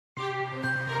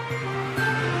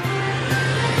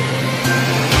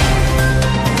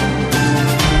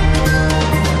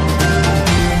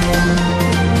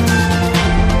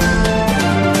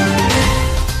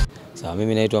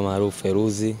naitwa maarufu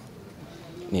Feruzi.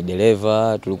 Ni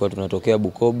dereva, tulikuwa tunatokea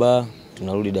Bukoba,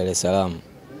 tunarudi Dar es Salaam.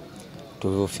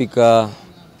 Tulipofika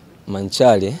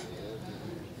Manchale,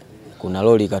 kuna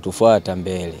lori ikatufuata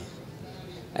mbele.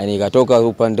 Yaani ikatoka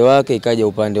upande wake ikaja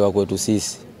upande wa kwetu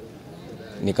sisi.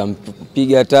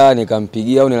 Nikampiga taa,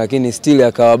 nikampigia une, lakini still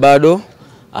akawa bado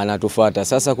anatufuata.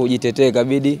 Sasa kujitetea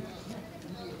ikabidi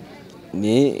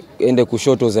niende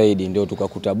kushoto zaidi, ndio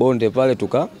tukakuta bonde pale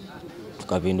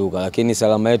tukapinduka, lakini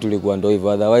salama yetu ilikuwa ndio hivyo,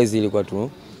 otherwise ilikuwa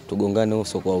tugongane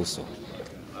uso kwa uso.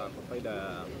 Kwa faida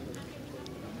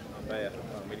ambaye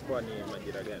ilikuwa ni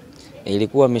majira gani?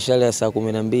 Ilikuwa mishale ya saa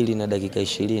 12 na dakika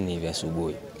 20 hivi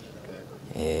asubuhi.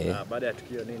 Na baada ya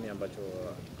tukio nini ambacho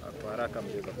kwa haraka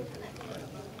mliweza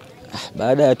kufanya?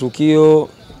 Baada ya tukio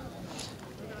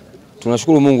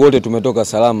tunashukuru Mungu wote tumetoka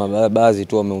salama, baadhi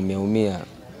tu wameumia.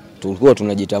 Tulikuwa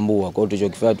tunajitambua, kwa hiyo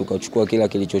tulichokifanya tukachukua kila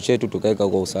kilicho chetu tukaweka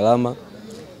kwa usalama.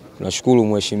 Tunashukuru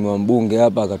mheshimiwa mbunge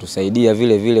hapa akatusaidia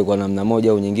vile vile kwa namna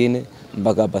moja au nyingine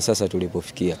mpaka hapa sasa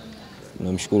tulipofikia.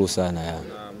 Tunamshukuru sana ya. Na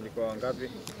mlikuwa wangapi?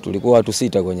 Tulikuwa watu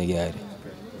 6 kwenye gari.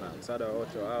 Na msaada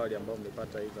wote wa awali ambao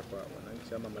mlipata hizo kwa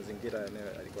wananchi ama mazingira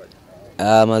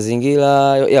yalikuwaje?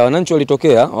 Mazingira ya wananchi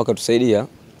walitokea wakatusaidia.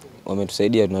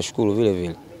 Wametusaidia, tunashukuru vile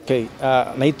vile. Okay,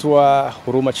 naitwa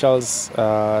Huruma Charles,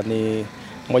 ni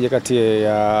mmoja kati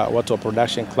ya watu wa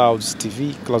production Clouds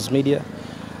TV, Clouds Media.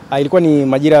 Ilikuwa ni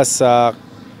majira saa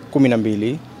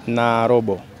 12 na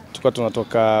robo. Tulikuwa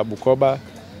tunatoka Bukoba,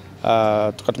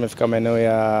 tulikuwa tumefika maeneo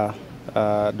ya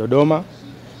Dodoma.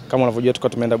 Kama unavyojua tulikuwa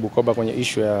tumeenda Bukoba kwenye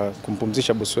issue ya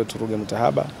kumpumzisha bosi wetu Ruge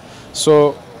Mutahaba.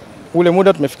 So ule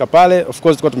muda tumefika pale, of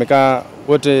course tulikuwa tumekaa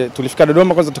wote, tulifika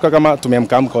Dodoma kwanza tukawa kama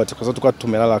tumeamka wote kwa sababu tulikuwa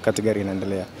tumelala wakati gari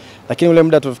inaendelea. Lakini ule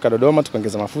muda tulifika Dodoma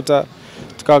tukaongeza mafuta,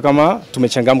 tukawa kama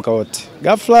tumechangamka wote.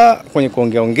 Ghafla kwenye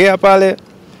kuongea pale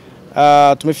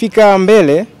tumefika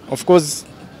mbele, of course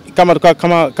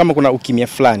kama kuna ukimya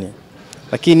fulani.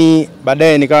 Lakini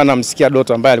baadaye nikawa namsikia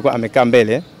Doto ambaye alikuwa amekaa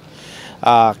mbele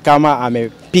kama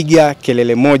amepiga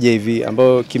kelele moja hivi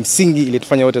ambayo kimsingi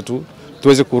ilitufanya wote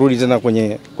tuweze kurudi tena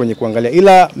kwenye kuangalia.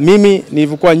 Ila mimi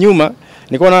nilivyokuwa nyuma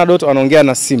nikaona Doto anaongea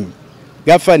na simu.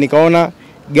 Ghafla nikaona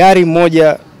gari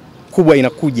moja kubwa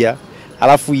inakuja,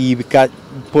 alafu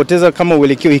ikapoteza kama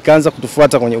uelekeo ikaanza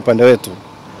kutufuata kwenye upande wetu.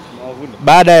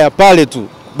 Baada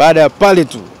ya pale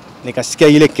tu nikasikia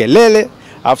ile kelele,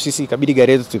 alafu sisi ikabidi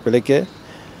gari yetu tupeleke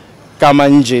kama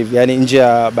nje, yani nje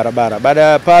ya barabara. Baada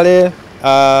ya pale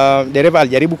dereva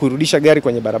alijaribu kurudisha gari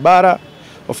kwenye barabara.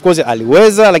 Of course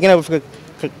aliweza, lakini alipofika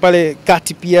pale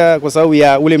kati pia kwa sababu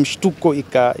ya ule mshtuko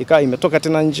ikawa imetoka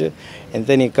tena nje, and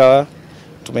then ikawa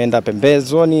tumeenda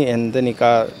pembezoni, and then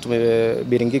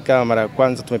tumebiringika mara ya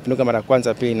kwanza, tumepinduka mara ya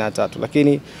kwanza, pili na tatu.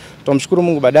 Lakini tunamshukuru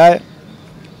Mungu baadaye.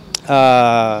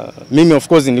 Mimi of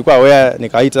course nilikuwa aware,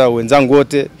 nikaita wenzangu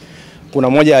wote. Kuna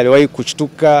mmoja aliwahi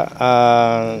kushtuka,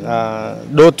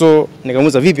 Doto,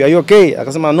 nikamuuliza vipi, are you okay?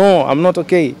 Akasema no, I'm not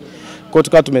okay. Kwa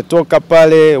tukawa tumetoka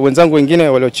pale, wenzangu wengine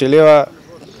waliochelewa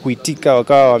kuitika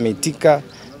wakawa wameitika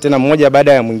tena mmoja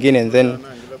baada ya mwingine, and then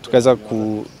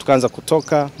tukaanza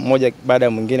kutoka mmoja baada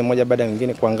ya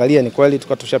mwingine kuangalia ni kweli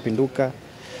tukawa tushapinduka,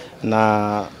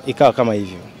 na ikawa kama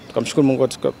hivyo. Tukamshukuru Mungu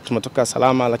tumetoka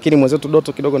salama, lakini mwenzetu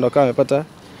Doto kidogo ndo akawa amepata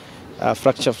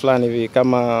fracture fulani hivi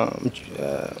kama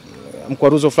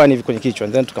mkwaruzo fulani hivi kwenye kichwa,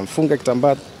 and then tukamfunga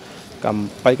kitambaa,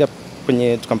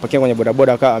 tukampakia kwenye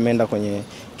bodaboda, akawa ameenda kwenye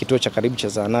kituo cha karibu cha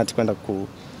zahanati kwenda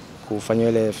kufanywa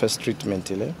ile first treatment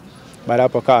ile. Baada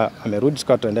hapo akawa amerudi,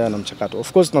 tukawa tuendelea na mchakato.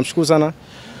 Of course tunamshukuru sana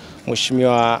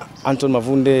Mheshimiwa Anton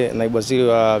Mavunde, naibu waziri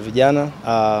wa vijana,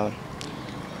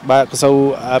 kwa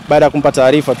sababu baada ya kumpa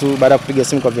taarifa tu, baada ya kupiga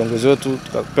simu kwa viongozi wetu,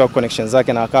 tukapewa connection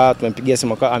zake, na akawa tumempigia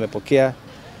simu, akawa amepokea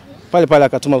pale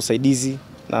akatuma usaidizi,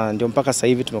 na ndio mpaka sasa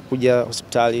hivi tumekuja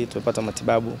hospitali, tumepata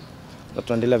matibabu na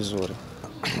tunaendelea vizuri.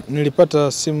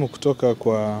 Nilipata simu kutoka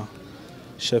kwa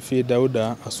Shafi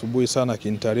Dauda asubuhi sana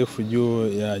kinitaarifu juu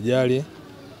ya ajali,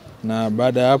 na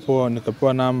baada ya hapo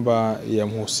nikapewa namba ya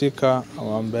mhusika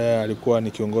ambaye alikuwa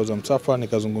ni kiongozi wa msafara,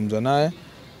 nikazungumza naye,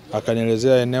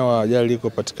 akanielezea eneo ajali liko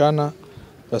patikana.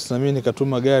 Basi na mimi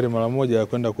nikatuma gari mara moja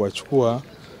kwenda kuwachukua,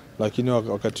 lakini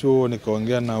wakati huo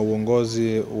nikaongea na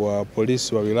uongozi wa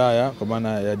polisi wa wilaya kwa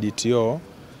maana ya DTO,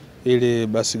 ili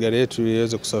basi gari yetu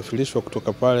iweze kusafirishwa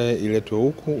kutoka pale iletwe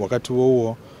huku. Wakati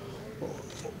huo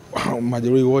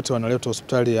majeruhi wote wanaletwa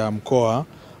hospitali ya mkoa,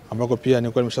 ambako pia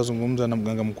nilikuwa nimeshazungumza na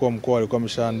mganga mkuu wa mkoa, alikuwa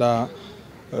ameshaandaa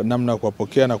namna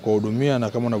kuwapokea na kuwahudumia, na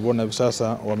kama unavyoona hivi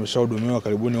sasa wameshahudumiwa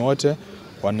karibuni wote,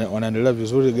 wanaendelea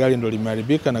vizuri. Gari ndio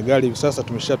limeharibika, na gari hivi sasa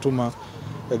tumeshatuma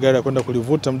gari ya kwenda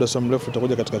kulivuta, muda sio mrefu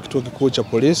tutakuja katika kituo kikuu cha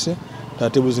polisi,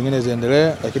 taratibu zingine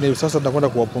ziendelee. Lakini hivi sasa tunakwenda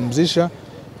kuwapumzisha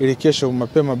ili kesho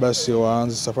mapema basi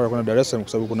waanze safari kwenda Dar es Salaam,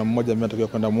 kwa sababu kuna mmoja ambaye anatakiwa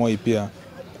kwenda Moi pia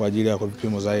kwa ajili ya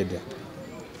vipimo zaidi.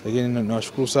 Lakini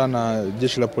nawashukuru sana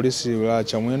jeshi la polisi wilaya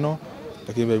Chamwino,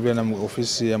 lakini vile na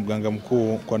ofisi ya mganga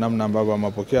mkuu kwa namna ambavyo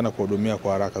wamepokea na kuhudumia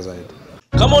kwa haraka zaidi.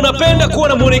 Kama unapenda kuwa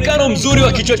na muonekano mzuri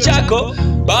wa kichwa chako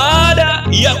baada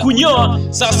ya kunyoa,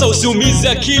 sasa usiumize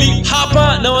akili.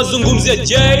 Hapa na wazungumzia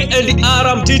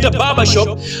J&R Mtita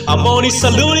Barbershop, ambao ni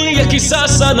saluni ya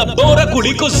kisasa na bora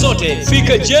kuliko zote.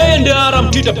 Fika J&R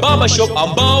Mtita Barbershop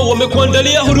ambao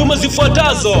wamekuandalia huduma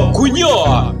zifuatazo: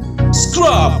 kunyoa,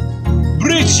 scrub,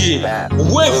 bleach,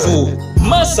 wefu,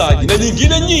 massage na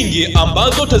nyingine nyingi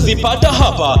ambazo utazipata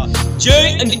hapa.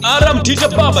 J&R Mtita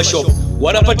Barbershop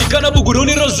wanapatikana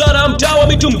Buguruni Rozana, mtaa wa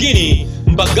Mitungini,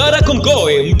 Mbagara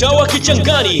Kongowe, mtaa wa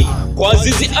Kichangani. Kwa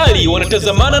Azizi Ali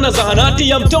wanatazamana na zahanati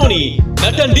ya Mtoni,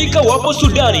 na Tandika wapo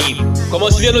Sudani. Kwa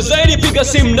mawasiliano zaidi piga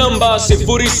simu namba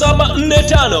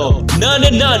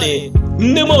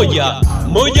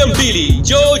 0745884112.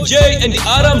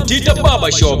 J&R Mtita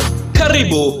Barbershop,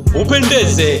 karibu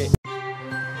upendeze.